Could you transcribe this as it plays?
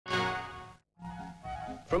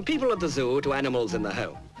From people at the zoo to animals in the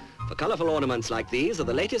home, for colourful ornaments like these are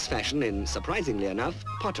the latest fashion in, surprisingly enough,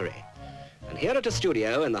 pottery. And here at a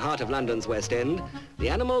studio in the heart of London's West End, the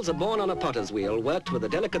animals are born on a potter's wheel, worked with the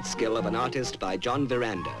delicate skill of an artist by John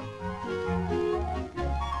Virando.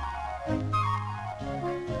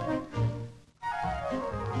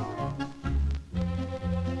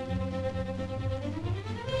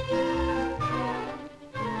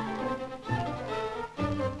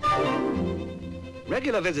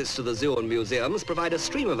 Regular visits to the zoo and museums provide a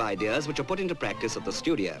stream of ideas which are put into practice at the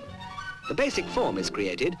studio. The basic form is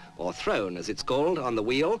created, or thrown as it's called, on the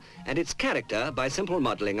wheel, and its character by simple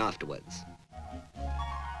modelling afterwards.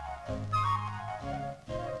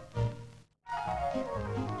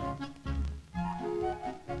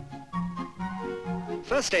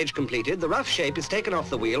 First stage completed, the rough shape is taken off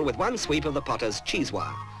the wheel with one sweep of the potter's cheese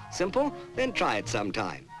wire. Simple? Then try it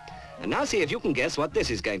sometime. And now see if you can guess what this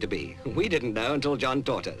is going to be. We didn't know until John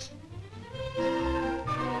taught us.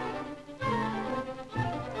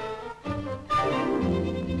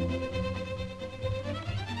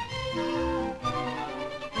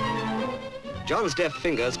 John's deft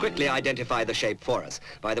fingers quickly identify the shape for us.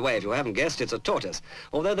 By the way, if you haven't guessed, it's a tortoise,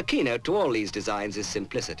 although the keynote to all these designs is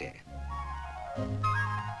simplicity.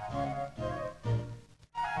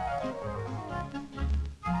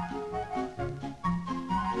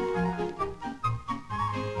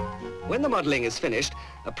 When the modelling is finished,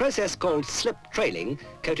 a process called slip trailing,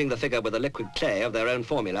 coating the figure with a liquid clay of their own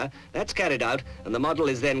formula, that's carried out, and the model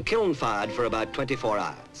is then kiln fired for about 24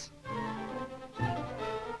 hours.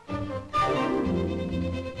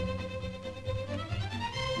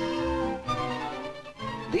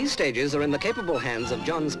 These stages are in the capable hands of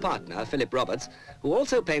John's partner, Philip Roberts, who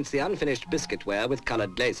also paints the unfinished biscuitware with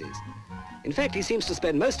coloured glazes. In fact, he seems to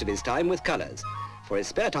spend most of his time with colours, for his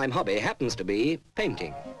spare time hobby happens to be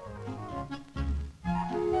painting.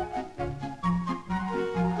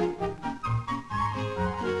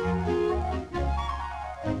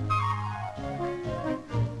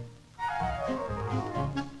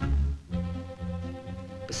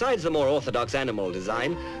 Besides the more orthodox animal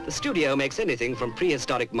design, the studio makes anything from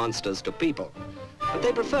prehistoric monsters to people. But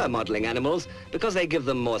they prefer modelling animals because they give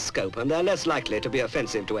them more scope and they're less likely to be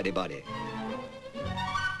offensive to anybody.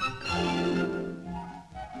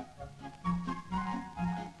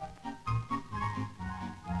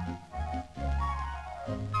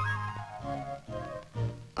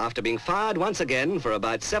 After being fired once again for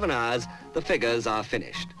about 7 hours, the figures are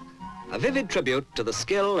finished. A vivid tribute to the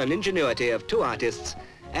skill and ingenuity of two artists,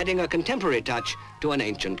 adding a contemporary touch to an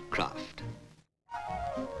ancient craft.